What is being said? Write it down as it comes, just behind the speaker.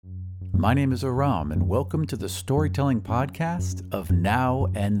My name is Aram, and welcome to the storytelling podcast of Now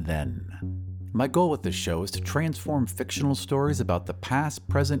and Then. My goal with this show is to transform fictional stories about the past,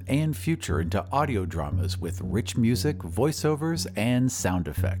 present, and future into audio dramas with rich music, voiceovers, and sound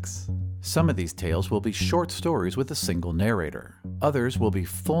effects. Some of these tales will be short stories with a single narrator. Others will be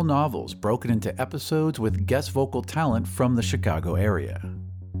full novels broken into episodes with guest vocal talent from the Chicago area.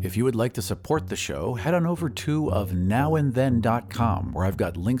 If you would like to support the show, head on over to ofnowandthen.com, where I've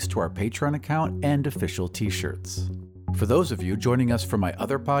got links to our Patreon account and official t-shirts. For those of you joining us from my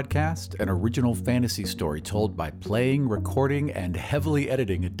other podcast, an original fantasy story told by playing, recording, and heavily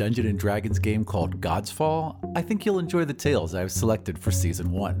editing a Dungeons & Dragons game called God's Fall, I think you'll enjoy the tales I've selected for Season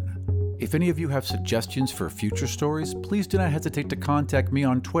 1. If any of you have suggestions for future stories, please do not hesitate to contact me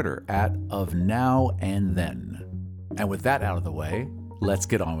on Twitter at ofnowandthen. And with that out of the way, let's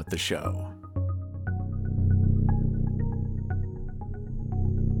get on with the show.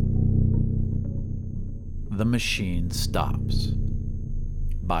 The Machine Stops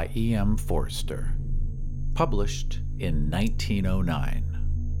by E.M. Forster. Published in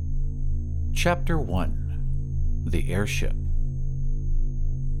 1909. Chapter 1. The Airship.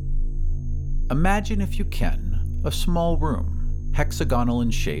 Imagine, if you can, a small room, hexagonal in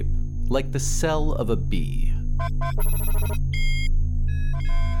shape, like the cell of a bee.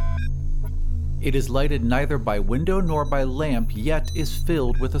 It is lighted neither by window nor by lamp, yet is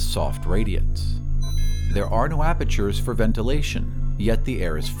filled with a soft radiance. There are no apertures for ventilation, yet the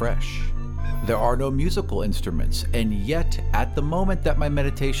air is fresh. There are no musical instruments, and yet, at the moment that my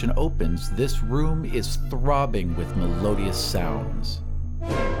meditation opens, this room is throbbing with melodious sounds.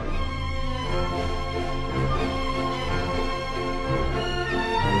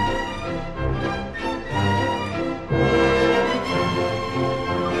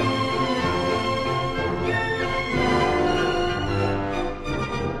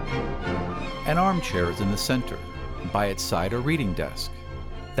 An armchair is in the center. By its side, a reading desk.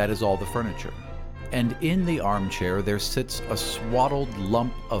 That is all the furniture. And in the armchair there sits a swaddled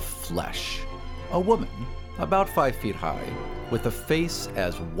lump of flesh. A woman, about 5 feet high, with a face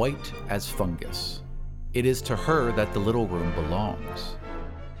as white as fungus. It is to her that the little room belongs.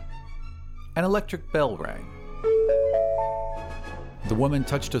 An electric bell rang. The woman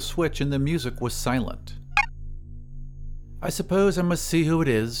touched a switch and the music was silent. I suppose I must see who it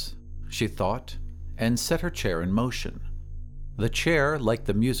is, she thought, and set her chair in motion. The chair, like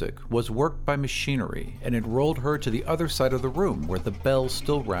the music, was worked by machinery, and it rolled her to the other side of the room where the bell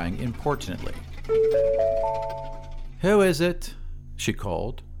still rang importunately. "Who is it?" she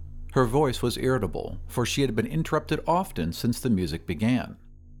called. Her voice was irritable, for she had been interrupted often since the music began.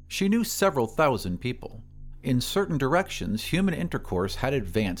 She knew several thousand people. In certain directions, human intercourse had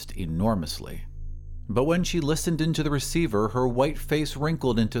advanced enormously. But when she listened into the receiver, her white face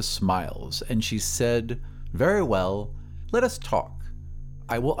wrinkled into smiles, and she said, "Very well, let us talk.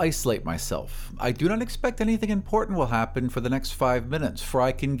 I will isolate myself. I do not expect anything important will happen for the next 5 minutes, for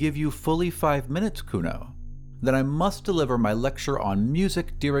I can give you fully 5 minutes, Kuno. Then I must deliver my lecture on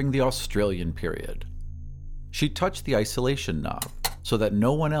music during the Australian period." She touched the isolation knob, so that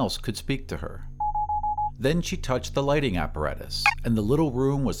no one else could speak to her. Then she touched the lighting apparatus, and the little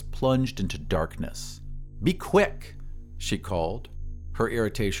room was plunged into darkness. "Be quick," she called, her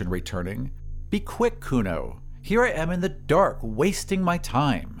irritation returning. "Be quick, Kuno. Here I am in the dark, wasting my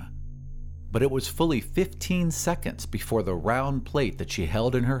time." But it was fully 15 seconds before the round plate that she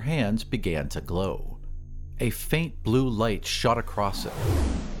held in her hands began to glow. A faint blue light shot across it,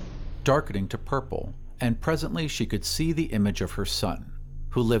 darkening to purple, and presently she could see the image of her son,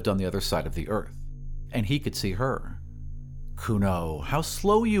 who lived on the other side of the earth, and he could see her. "Kuno, how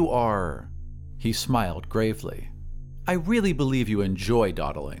slow you are!" He smiled gravely. "I really believe you enjoy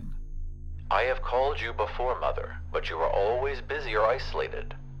dawdling." "I have called you before, Mother, but you are always busy or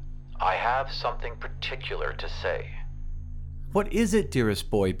isolated. I have something particular to say." "What is it,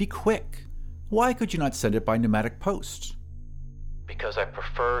 dearest boy? Be quick. Why could you not send it by pneumatic post?" "Because I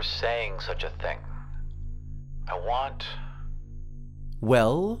prefer saying such a thing. I want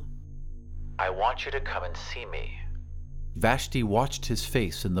you to come and see me." Vashti watched his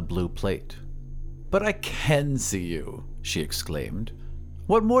face in the blue plate. "But I can see you," she exclaimed.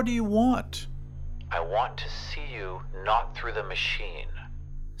 "What more do you want?" "I want to see you not through the machine,"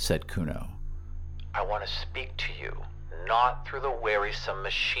 said Kuno. "I want to speak to you not through the wearisome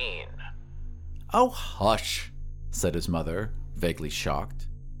machine." "Oh, hush," said his mother, vaguely shocked.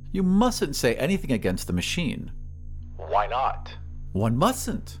 "You mustn't say anything against the machine." "Why not?" "One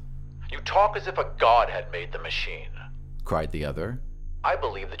mustn't." "You talk as if a god had made the machine," cried the other. "I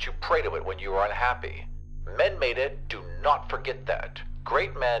believe that you pray to it when you are unhappy. Men made it, do not forget that.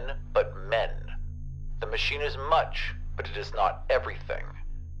 Great men, but men. The machine is much, but it is not everything.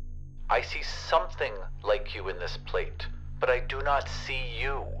 I see something like you in this plate, but I do not see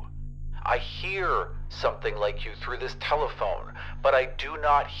you. I hear something like you through this telephone, but I do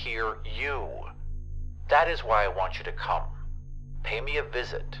not hear you. That is why I want you to come. Pay me a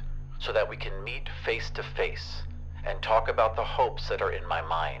visit so that we can meet face to face and talk about the hopes that are in my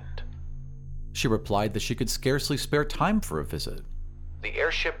mind. She replied that she could scarcely spare time for a visit. The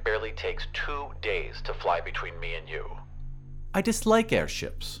airship barely takes 2 days to fly between me and you. I dislike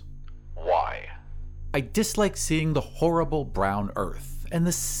airships. Why? I dislike seeing the horrible brown earth, and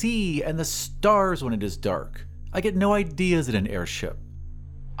the sea, and the stars when it is dark. I get no ideas in an airship.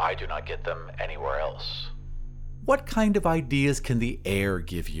 I do not get them anywhere else. What kind of ideas can the air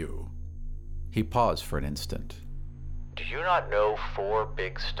give you? He paused for an instant. Do you not know 4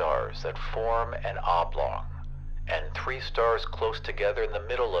 big stars that form an oblong, and 3 stars close together in the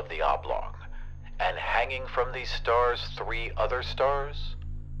middle of the oblong, and hanging from these stars 3 other stars?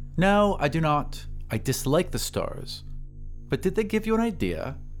 No, I do not. I dislike the stars. But did they give you an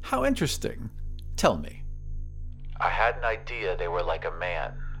idea? How interesting. Tell me. I had an idea they were like a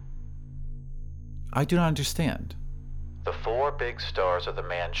man. I do not understand. The 4 big stars are the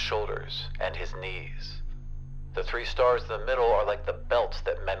man's shoulders and his knees. The 3 stars in the middle are like the belts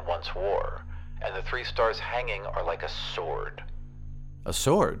that men once wore, and the 3 stars hanging are like a sword. A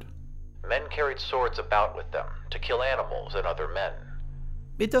sword? Men carried swords about with them to kill animals and other men.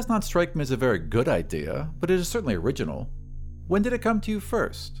 It does not strike me as a very good idea, but it is certainly original. When did it come to you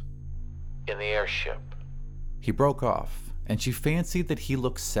first? In the airship. He broke off, and she fancied that he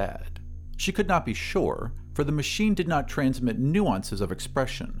looked sad. She could not be sure, for the machine did not transmit nuances of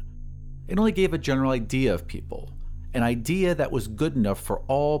expression. It only gave a general idea of people, an idea that was good enough for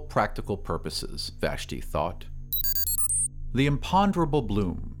all practical purposes, Vashti thought. The imponderable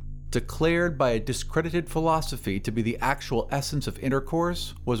bloom, declared by a discredited philosophy to be the actual essence of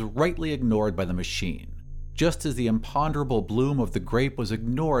intercourse, was rightly ignored by the machine, just as the imponderable bloom of the grape was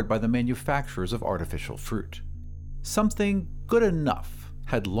ignored by the manufacturers of artificial fruit. Something good enough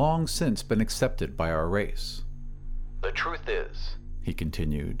had long since been accepted by our race. The truth is, he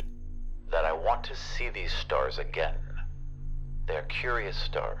continued, that I want to see these stars again. They're curious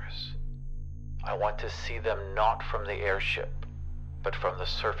stars. I want to see them not from the airship, but from the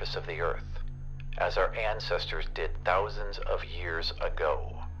surface of the earth, as our ancestors did thousands of years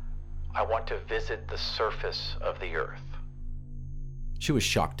ago. I want to visit the surface of the earth. She was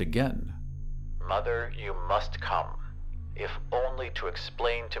shocked again. Mother, you must come, if only to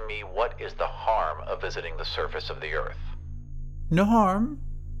explain to me what is the harm of visiting the surface of the earth. No harm,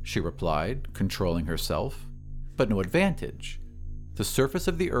 she replied, controlling herself, but no advantage. The surface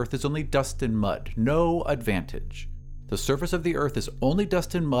of the earth is only dust and mud, no advantage. The surface of the earth is only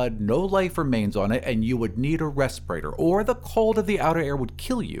dust and mud, no life remains on it, and you would need a respirator, or the cold of the outer air would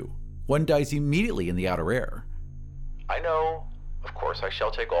kill you. One dies immediately in the outer air. I know. Of course I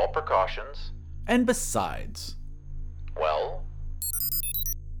shall take all precautions. And besides... Well?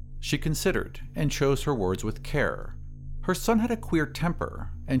 She considered, and chose her words with care. Her son had a queer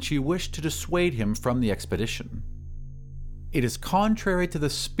temper, and she wished to dissuade him from the expedition. It is contrary to the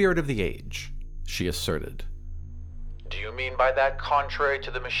spirit of the age, she asserted. Do you mean by that contrary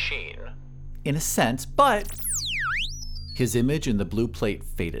to the machine? In a sense, but... His image in the blue plate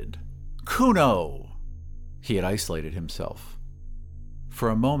faded. Kuno! He had isolated himself. For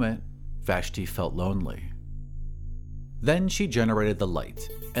a moment, Vashti felt lonely. Then she generated the light,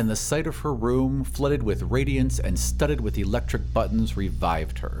 and the sight of her room, flooded with radiance and studded with electric buttons,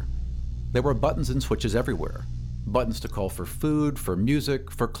 revived her. There were buttons and switches everywhere. Buttons to call for food, for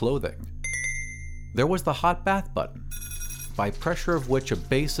music, for clothing. There was the hot bath button, by pressure of which a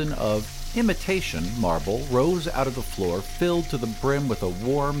basin of imitation marble rose out of the floor, filled to the brim with a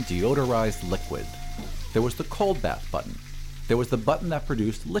warm, deodorized liquid. There was the cold bath button. There was the button that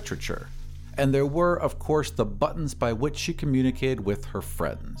produced literature. And there were, of course, the buttons by which she communicated with her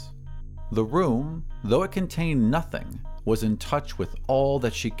friends. The room, though it contained nothing, was in touch with all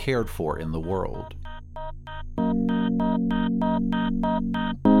that she cared for in the world.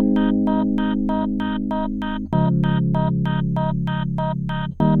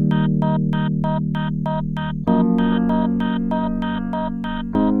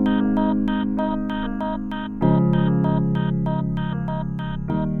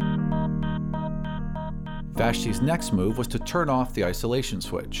 Vashti's next move was to turn off the isolation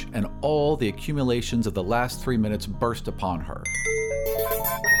switch, and all the accumulations of the last 3 minutes burst upon her.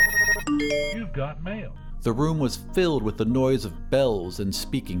 You've got mail. The room was filled with the noise of bells and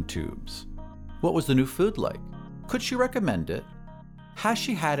speaking tubes. What was the new food like? Could she recommend it? Has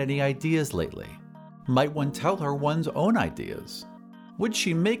she had any ideas lately? Might one tell her one's own ideas? Would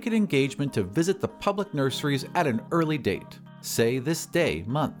she make an engagement to visit the public nurseries at an early date, say this day,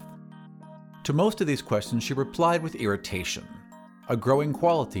 month? To most of these questions she replied with irritation, a growing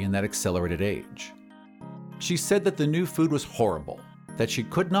quality in that accelerated age. She said that the new food was horrible, that she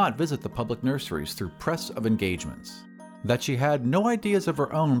could not visit the public nurseries through press of engagements, that she had no ideas of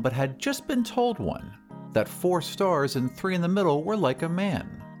her own but had just been told one, that 4 stars and 3 in the middle were like a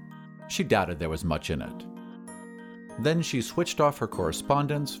man. She doubted there was much in it. Then she switched off her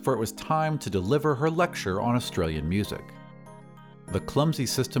correspondence, for it was time to deliver her lecture on Australian music. The clumsy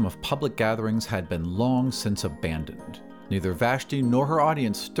system of public gatherings had been long since abandoned. Neither Vashti nor her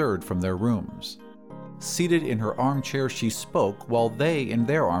audience stirred from their rooms. Seated in her armchair, she spoke while they in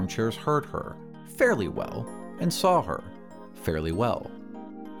their armchairs heard her, fairly well, and saw her, fairly well.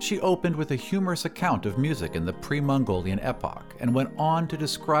 She opened with a humorous account of music in the pre-Mongolian epoch and went on to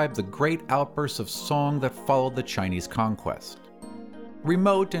describe the great outbursts of song that followed the Chinese conquest.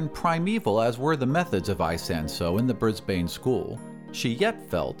 Remote and primeval as were the methods of Ai Sanso in the Brisbane school, she yet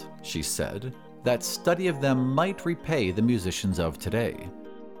felt, she said, that study of them might repay the musicians of today.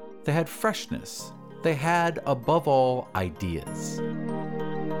 They had freshness. They had, above all, ideas.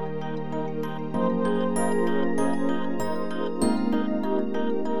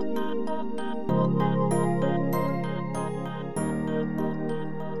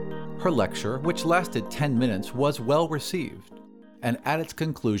 Her lecture, which lasted 10 minutes, was well received, and at its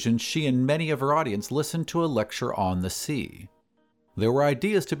conclusion she and many of her audience listened to a lecture on the sea. There were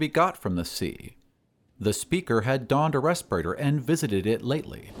ideas to be got from the sea. The speaker had donned a respirator and visited it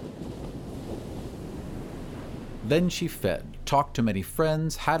lately. Then she fed, talked to many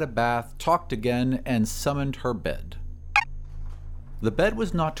friends, had a bath, talked again, and summoned her bed. The bed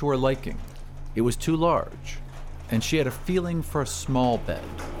was not to her liking. It was too large, and she had a feeling for a small bed.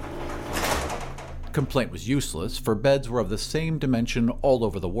 Complaint was useless, for beds were of the same dimension all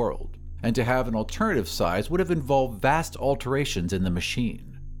over the world, and to have an alternative size would have involved vast alterations in the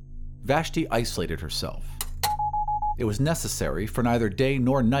machine. Vashti isolated herself. It was necessary, for neither day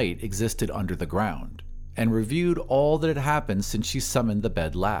nor night existed under the ground, and reviewed all that had happened since she summoned the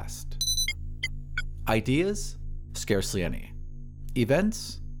bed last. Ideas? Scarcely any.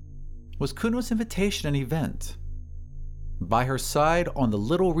 Events? Was Kuno's invitation an event? By her side on the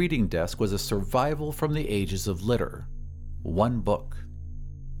little reading desk was a survival from the ages of litter. One book.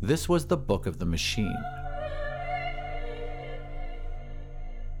 This was the book of the machine.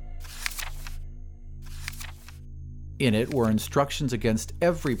 In it were instructions against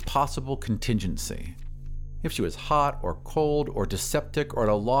every possible contingency. If she was hot or cold or dyspeptic or at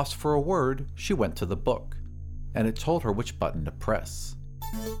a loss for a word, she went to the book, and it told her which button to press.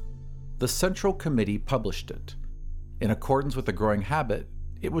 The Central Committee published it. In accordance with the growing habit,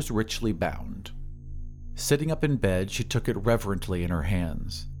 it was richly bound. Sitting up in bed, she took it reverently in her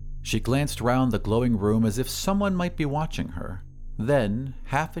hands. She glanced round the glowing room as if someone might be watching her. Then,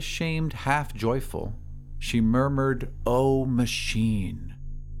 half ashamed, half joyful, she murmured, "Oh, machine,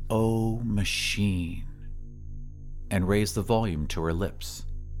 oh, machine," and raised the volume to her lips.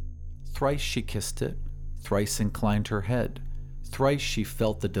 Thrice she kissed it, thrice inclined her head, thrice she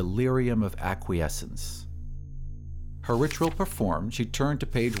felt the delirium of acquiescence. Her ritual performed, she turned to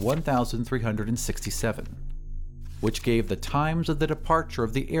page 1367, which gave the times of the departure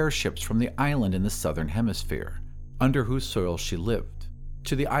of the airships from the island in the southern hemisphere, under whose soil she lived,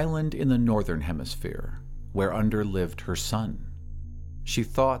 to the island in the northern hemisphere, whereunder lived her son. She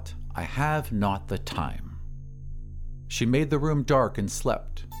thought, "I have not the time." She made the room dark and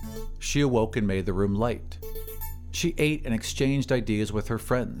slept. She awoke and made the room light. She ate and exchanged ideas with her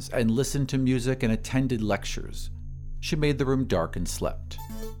friends, and listened to music and attended lectures. She made the room dark and slept.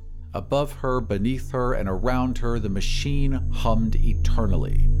 Above her, beneath her, and around her, the machine hummed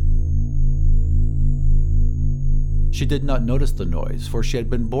eternally. She did not notice the noise, for she had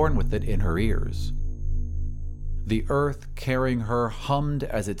been born with it in her ears. The earth, carrying her, hummed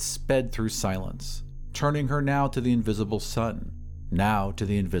as it sped through silence, turning her now to the invisible sun, now to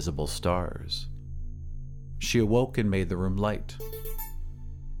the invisible stars. She awoke and made the room light.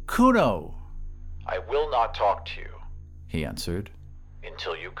 "Kuno!" "I will not talk to you," he answered,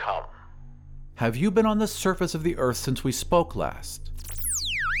 "until you come." "Have you been on the surface of the earth since we spoke last?"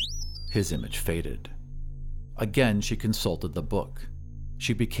 His image faded. Again she consulted the book.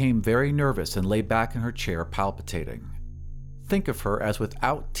 She became very nervous and lay back in her chair palpitating. Think of her as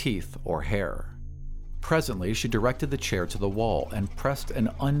without teeth or hair. Presently she directed the chair to the wall and pressed an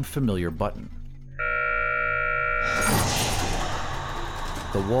unfamiliar button.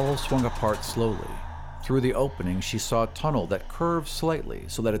 The wall swung apart slowly. Through the opening, she saw a tunnel that curved slightly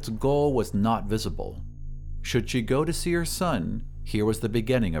so that its goal was not visible. Should she go to see her son, here was the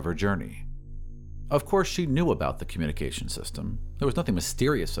beginning of her journey. Of course, she knew about the communication system. There was nothing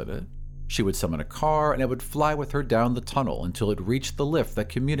mysterious in it. She would summon a car and it would fly with her down the tunnel until it reached the lift that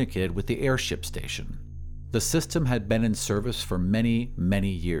communicated with the airship station. The system had been in service for many, many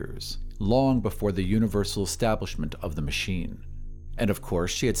years, long before the universal establishment of the machine. And of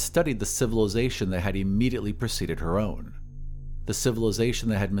course, she had studied the civilization that had immediately preceded her own. The civilization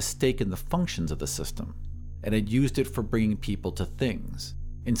that had mistaken the functions of the system and had used it for bringing people to things,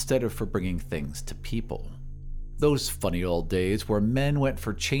 instead of for bringing things to people. Those funny old days where men went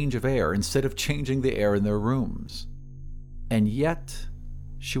for change of air instead of changing the air in their rooms. And yet,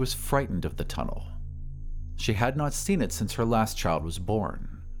 she was frightened of the tunnel. She had not seen it since her last child was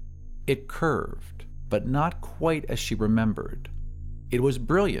born. It curved, but not quite as she remembered. It was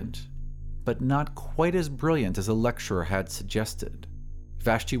brilliant, but not quite as brilliant as a lecturer had suggested.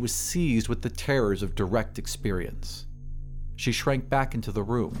 Vashti was seized with the terrors of direct experience. She shrank back into the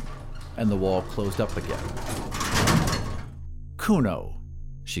room, and the wall closed up again. "Kuno,"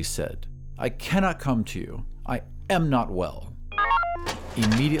 she said, "I cannot come to you. I am not well."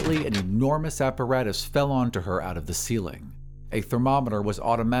 Immediately, an enormous apparatus fell onto her out of the ceiling. A thermometer was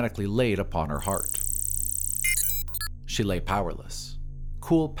automatically laid upon her heart. She lay powerless.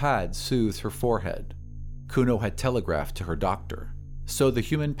 Cool pads soothed her forehead. Kuno had telegraphed to her doctor, so the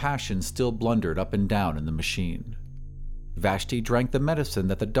human passion still blundered up and down in the machine. Vashti drank the medicine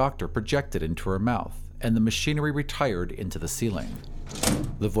that the doctor projected into her mouth, and the machinery retired into the ceiling.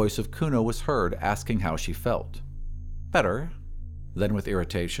 The voice of Kuno was heard asking how she felt. "Better." Then with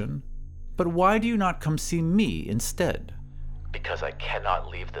irritation, "But why do you not come see me instead?" "Because I cannot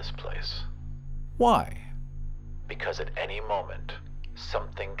leave this place. "Why?" Because at any moment,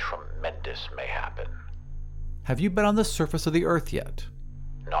 something tremendous may happen." "Have you been on the surface of the earth yet?"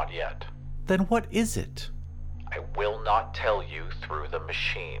 "Not yet." "Then what is it?" "I will not tell you through the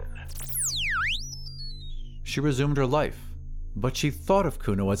machine." She resumed her life, but she thought of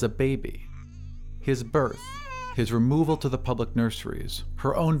Kuno as a baby. His birth, his removal to the public nurseries,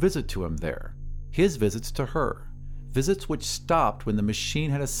 her own visit to him there, his visits to her, visits which stopped when the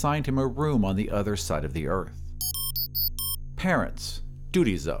machine had assigned him a room on the other side of the earth. "Parents,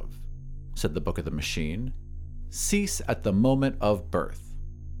 duties of," said the book of the machine, "cease at the moment of birth.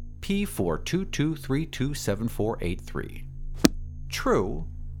 P422327483. True,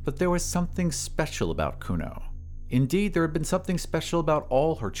 but there was something special about Kuno. Indeed, there had been something special about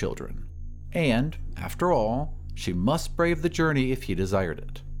all her children. And, after all, she must brave the journey if he desired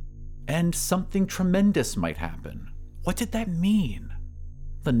it. And something tremendous might happen. What did that mean?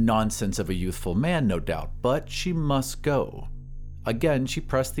 The nonsense of a youthful man, no doubt, but she must go. Again, she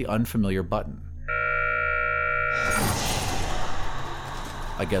pressed the unfamiliar button.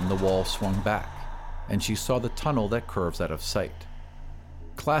 Again, the wall swung back, and she saw the tunnel that curves out of sight.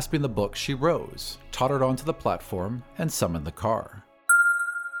 Clasping the book, she rose, tottered onto the platform, and summoned the car.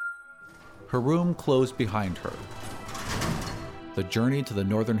 Her room closed behind her. The journey to the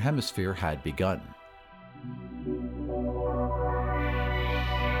Northern Hemisphere had begun.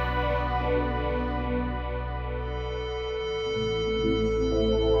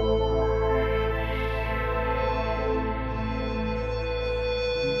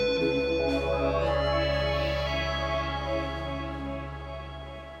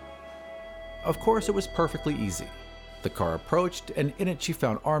 Of course, it was perfectly easy. The car approached, and in it she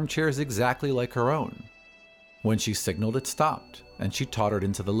found armchairs exactly like her own. When she signaled, it stopped, and she tottered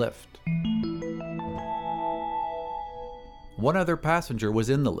into the lift. One other passenger was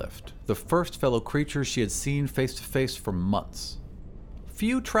in the lift, the first fellow creature she had seen face to face for months.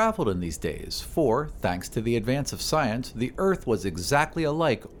 Few traveled in these days, for, thanks to the advance of science, the Earth was exactly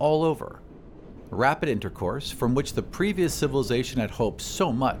alike all over. Rapid intercourse, from which the previous civilization had hoped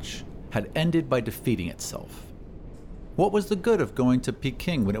so much, had ended by defeating itself. What was the good of going to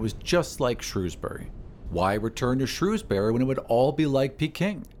Peking when it was just like Shrewsbury? Why return to Shrewsbury when it would all be like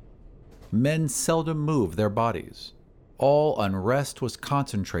Peking? Men seldom moved their bodies. All unrest was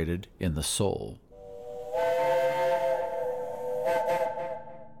concentrated in the soul.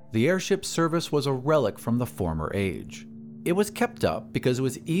 The airship service was a relic from the former age. It was kept up because it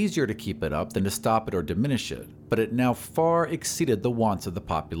was easier to keep it up than to stop it or diminish it, but it now far exceeded the wants of the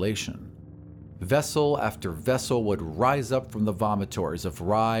population. Vessel after vessel would rise up from the vomitories of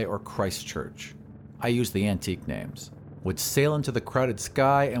Rye or Christchurch. I use the antique names, would sail into the crowded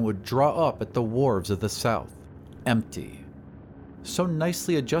sky and would draw up at the wharves of the south, empty. So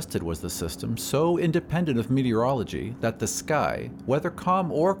nicely adjusted was the system, so independent of meteorology, that the sky, whether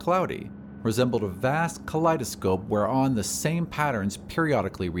calm or cloudy, resembled a vast kaleidoscope whereon the same patterns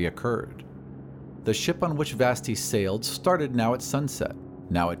periodically reoccurred. The ship on which Vashti sailed started now at sunset,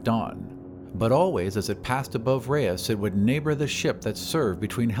 now at dawn, but always as it passed above Reyes it would neighbor the ship that served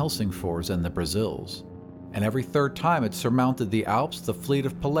between Helsingfors and the Brazils, and every third time it surmounted the Alps the fleet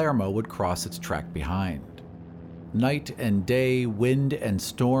of Palermo would cross its track behind. Night and day, wind and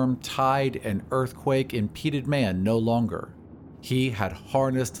storm, tide and earthquake impeded man no longer. He had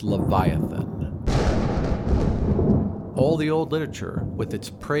harnessed Leviathan. All the old literature, with its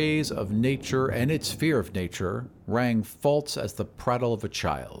praise of nature and its fear of nature, rang false as the prattle of a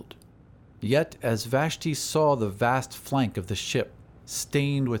child. Yet, as Vashti saw the vast flank of the ship,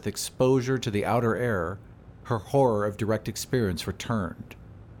 stained with exposure to the outer air, her horror of direct experience returned.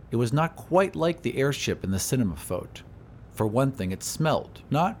 It was not quite like the airship in the cinema photo. For one thing, it smelled,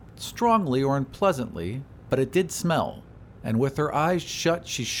 not strongly or unpleasantly, but it did smell, and with her eyes shut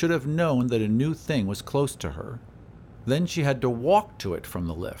she should have known that a new thing was close to her. Then she had to walk to it from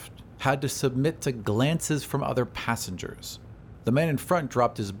the lift, had to submit to glances from other passengers. The man in front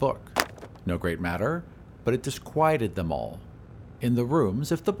dropped his book. No great matter, but it disquieted them all. In the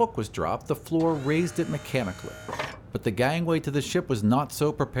rooms, if the book was dropped, the floor raised it mechanically. But the gangway to the ship was not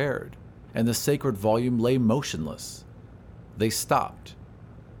so prepared, and the sacred volume lay motionless. They stopped.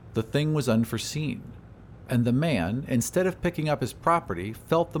 The thing was unforeseen, and the man, instead of picking up his property,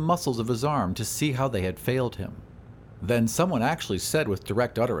 felt the muscles of his arm to see how they had failed him. Then someone actually said with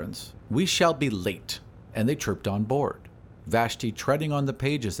direct utterance, "We shall be late," and they trooped on board, Vashti treading on the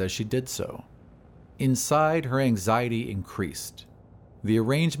pages as she did so. Inside, her anxiety increased. The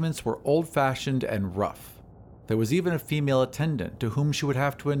arrangements were old-fashioned and rough. There was even a female attendant to whom she would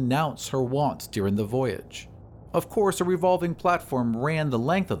have to announce her wants during the voyage. Of course, a revolving platform ran the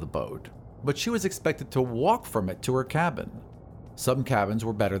length of the boat, but she was expected to walk from it to her cabin. Some cabins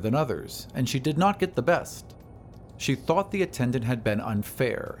were better than others, and she did not get the best. She thought the attendant had been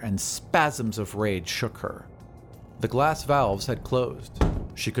unfair, and spasms of rage shook her. The glass valves had closed.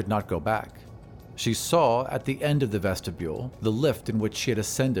 She could not go back. She saw, at the end of the vestibule, the lift in which she had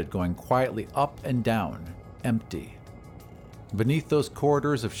ascended going quietly up and down, empty. Beneath those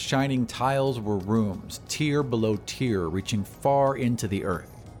corridors of shining tiles were rooms, tier below tier, reaching far into the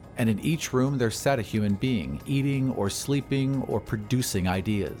earth. And in each room there sat a human being, eating or sleeping or producing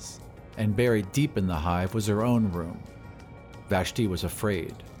ideas. And buried deep in the hive was her own room. Vashti was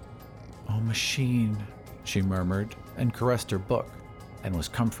afraid. "Oh, machine," she murmured, and caressed her book, and was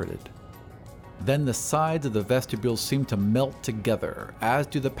comforted. Then the sides of the vestibule seemed to melt together, as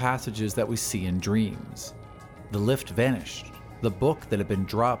do the passages that we see in dreams. The lift vanished. The book that had been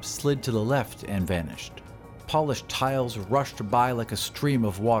dropped slid to the left and vanished. Polished tiles rushed by like a stream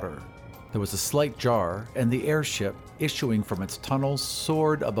of water. There was a slight jar, and the airship, issuing from its tunnels,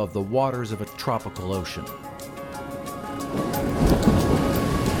 soared above the waters of a tropical ocean.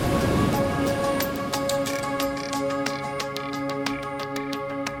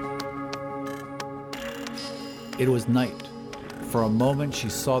 It was night. For a moment she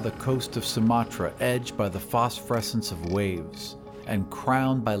saw the coast of Sumatra edged by the phosphorescence of waves, and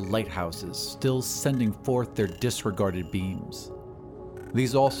crowned by lighthouses still sending forth their disregarded beams.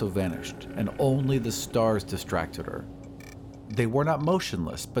 These also vanished, and only the stars distracted her. They were not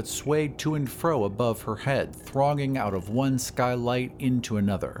motionless, but swayed to and fro above her head, thronging out of one skylight into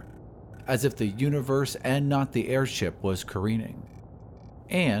another, as if the universe and not the airship was careening.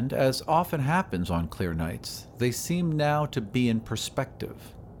 And, as often happens on clear nights, they seemed now to be in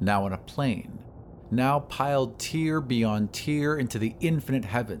perspective, now in a plane, now piled tier beyond tier into the infinite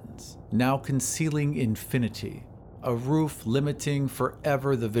heavens, now concealing infinity, a roof limiting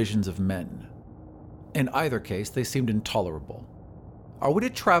forever the visions of men. In either case, they seemed intolerable. "Are we to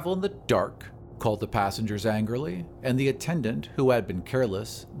travel in the dark?" called the passengers angrily, and the attendant, who had been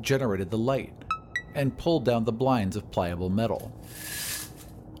careless, generated the light and pulled down the blinds of pliable metal.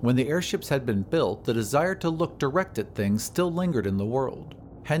 When the airships had been built, the desire to look direct at things still lingered in the world,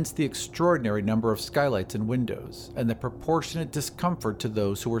 hence the extraordinary number of skylights and windows, and the proportionate discomfort to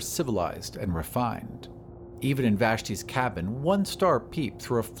those who were civilized and refined. Even in Vashti's cabin, one star peeped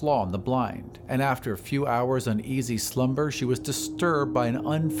through a flaw in the blind, and after a few hours' uneasy slumber, she was disturbed by an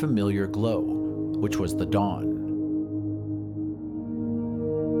unfamiliar glow, which was the dawn.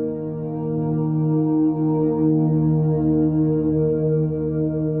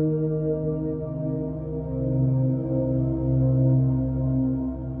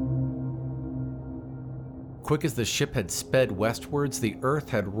 Quick as the ship had sped westwards, the earth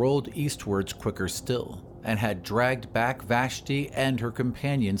had rolled eastwards quicker still, and had dragged back Vashti and her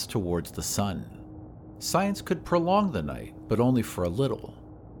companions towards the sun. Science could prolong the night, but only for a little.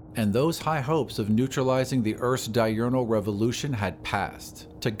 And those high hopes of neutralizing the Earth's diurnal revolution had passed,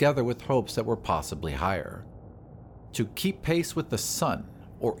 together with hopes that were possibly higher. To keep pace with the sun,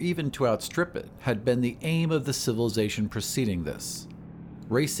 or even to outstrip it, had been the aim of the civilization preceding this.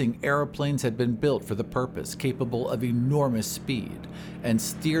 Racing aeroplanes had been built for the purpose, capable of enormous speed, and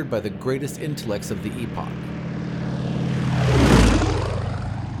steered by the greatest intellects of the epoch.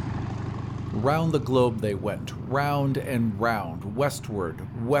 Round the globe they went, round and round, westward,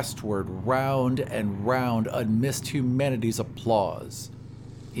 round and round, amidst humanity's applause.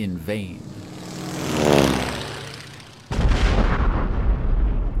 In vain.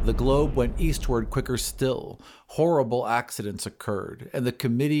 The globe went eastward quicker still. Horrible accidents occurred, and the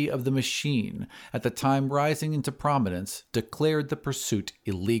Committee of the Machine, at the time rising into prominence, declared the pursuit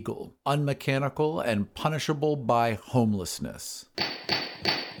illegal, unmechanical, and punishable by homelessness.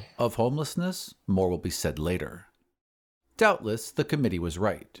 Of homelessness, more will be said later. Doubtless, the committee was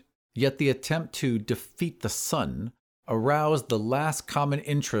right. Yet the attempt to defeat the sun aroused the last common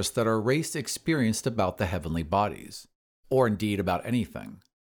interest that our race experienced about the heavenly bodies, or indeed about anything.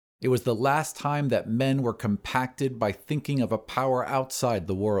 It was the last time that men were compacted by thinking of a power outside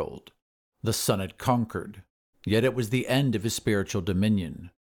the world. The sun had conquered, yet it was the end of his spiritual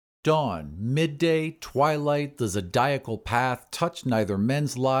dominion. Dawn, midday, twilight, the zodiacal path touched neither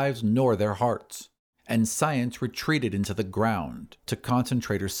men's lives nor their hearts, and science retreated into the ground to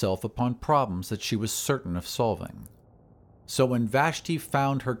concentrate herself upon problems that she was certain of solving. So when Vashti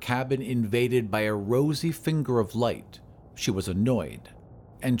found her cabin invaded by a rosy finger of light, she was annoyed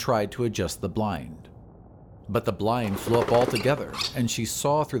and tried to adjust the blind. But the blind flew up altogether, and she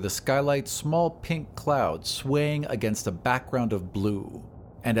saw through the skylight small pink clouds swaying against a background of blue.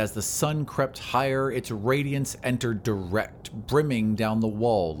 And as the sun crept higher, its radiance entered direct, brimming down the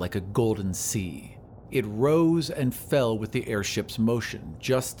wall like a golden sea. It rose and fell with the airship's motion,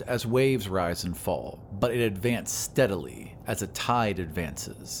 just as waves rise and fall, but it advanced steadily as a tide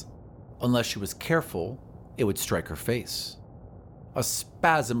advances. Unless she was careful, it would strike her face. A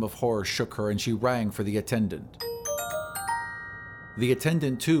spasm of horror shook her, and she rang for the attendant. The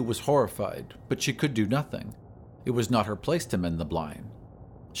attendant, too, was horrified, but she could do nothing. It was not her place to mend the blind.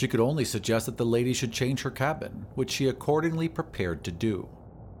 She could only suggest that the lady should change her cabin, which she accordingly prepared to do.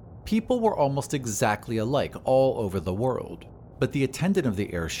 People were almost exactly alike all over the world, but the attendant of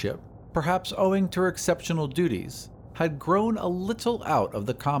the airship, perhaps owing to her exceptional duties, had grown a little out of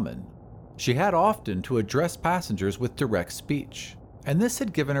the common. She had often to address passengers with direct speech, and this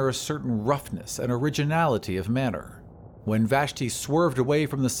had given her a certain roughness and originality of manner. When Vashti swerved away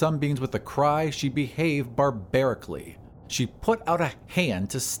from the sunbeams with a cry, she behaved barbarically. She put out a hand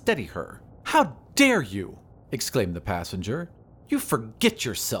to steady her. "How dare you!" exclaimed the passenger. "You forget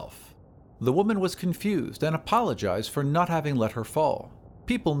yourself." The woman was confused and apologized for not having let her fall.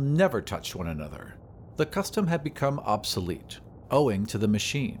 People never touched one another. The custom had become obsolete, owing to the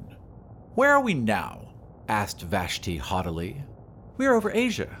machine. "Where are we now?" asked Vashti haughtily. "We are over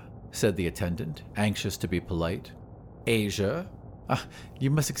Asia," said the attendant, anxious to be polite. "Asia?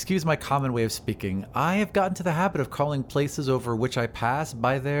 You must excuse my common way of speaking. I have got into the habit of calling places over which I pass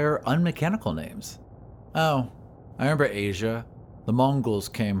by their unmechanical names." "Oh, I remember Asia. The Mongols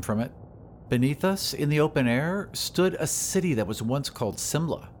came from it. Beneath us, in the open air, stood a city that was once called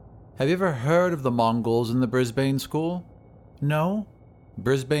Simla. Have you ever heard of the Mongols in the Brisbane school?" "No."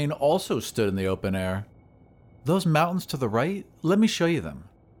 "Brisbane also stood in the open air." "Those mountains to the right? Let me show you them."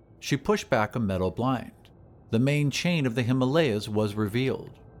 She pushed back a metal blind. The main chain of the Himalayas was revealed.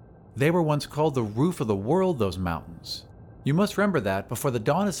 They were once called the roof of the world, those mountains. You must remember that, before the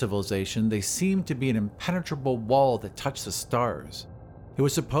dawn of civilization, they seemed to be an impenetrable wall that touched the stars. It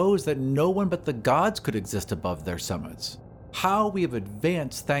was supposed that no one but the gods could exist above their summits. How we have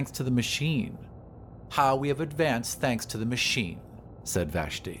advanced thanks to the machine. "How we have advanced thanks to the machine," said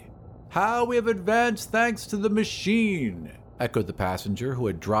Vashti. "How we have advanced thanks to the machine," echoed the passenger who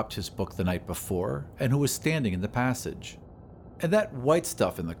had dropped his book the night before and who was standing in the passage. "And that white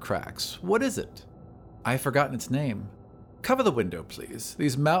stuff in the cracks, what is it?" "I have forgotten its name." "Cover the window, please.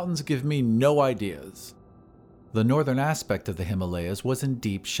 These mountains give me no ideas." The northern aspect of the Himalayas was in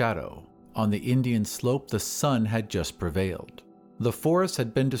deep shadow. On the Indian slope, the sun had just prevailed. The forests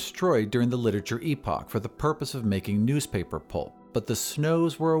had been destroyed during the literature epoch for the purpose of making newspaper pulp, but the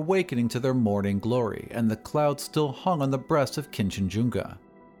snows were awakening to their morning glory, and the clouds still hung on the breast of Kinchenjunga.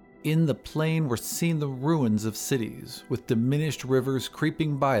 In the plain were seen the ruins of cities, with diminished rivers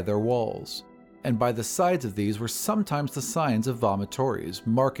creeping by their walls, and by the sides of these were sometimes the signs of vomitories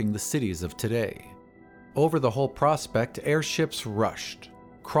marking the cities of today. Over the whole prospect, airships rushed,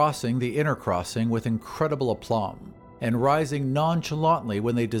 crossing the inner crossing with incredible aplomb, and rising nonchalantly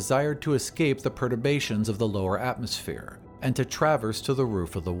when they desired to escape the perturbations of the lower atmosphere and to traverse to the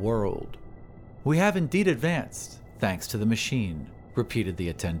roof of the world. "We have indeed advanced, thanks to the machine," repeated the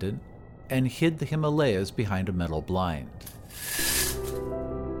attendant, and hid the Himalayas behind a metal blind.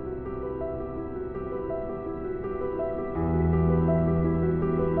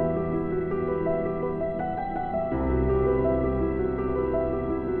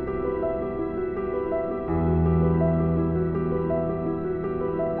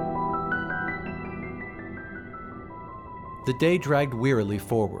 The day dragged wearily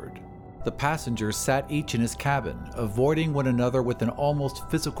forward. The passengers sat each in his cabin, avoiding one another with an almost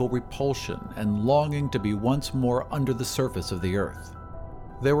physical repulsion and longing to be once more under the surface of the earth.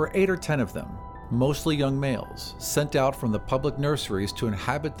 There were 8 or 10 of them, mostly young males, sent out from the public nurseries to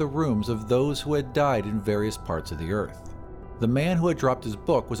inhabit the rooms of those who had died in various parts of the earth. The man who had dropped his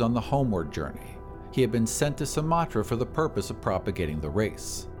book was on the homeward journey. He had been sent to Sumatra for the purpose of propagating the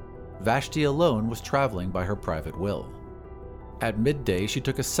race. Vashti alone was traveling by her private will. At midday, she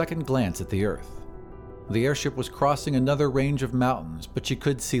took a second glance at the Earth. The airship was crossing another range of mountains, but she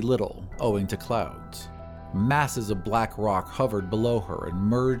could see little, owing to clouds. Masses of black rock hovered below her and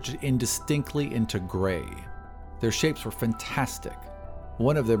merged indistinctly into gray. Their shapes were fantastic.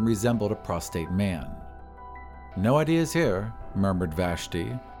 One of them resembled a prostrate man. "No ideas here," murmured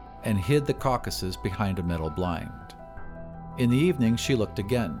Vashti, and hid the Caucasus behind a metal blind. In the evening, she looked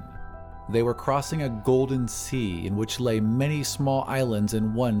again. They were crossing a golden sea in which lay many small islands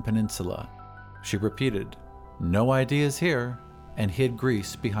in one peninsula. She repeated, "No ideas here," and hid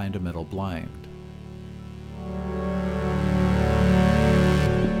Greece behind a metal blind.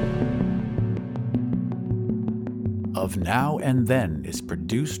 Of Now and Then is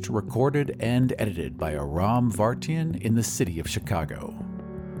produced, recorded, and edited by Aram Vartian in the city of Chicago.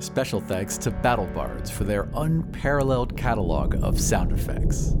 Special thanks to BattleBards for their unparalleled catalog of sound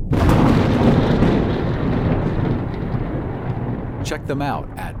effects. Check them out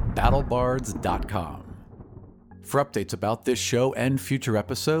at battlebards.com. For updates about this show and future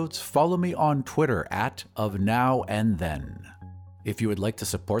episodes, follow me on Twitter at @ofnowandthen. If you would like to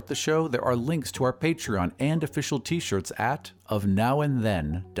support the show, there are links to our Patreon and official t-shirts at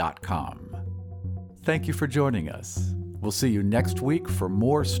ofnowandthen.com. Thank you for joining us. We'll see you next week for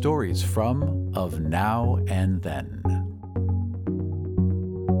more stories from Of Now and Then.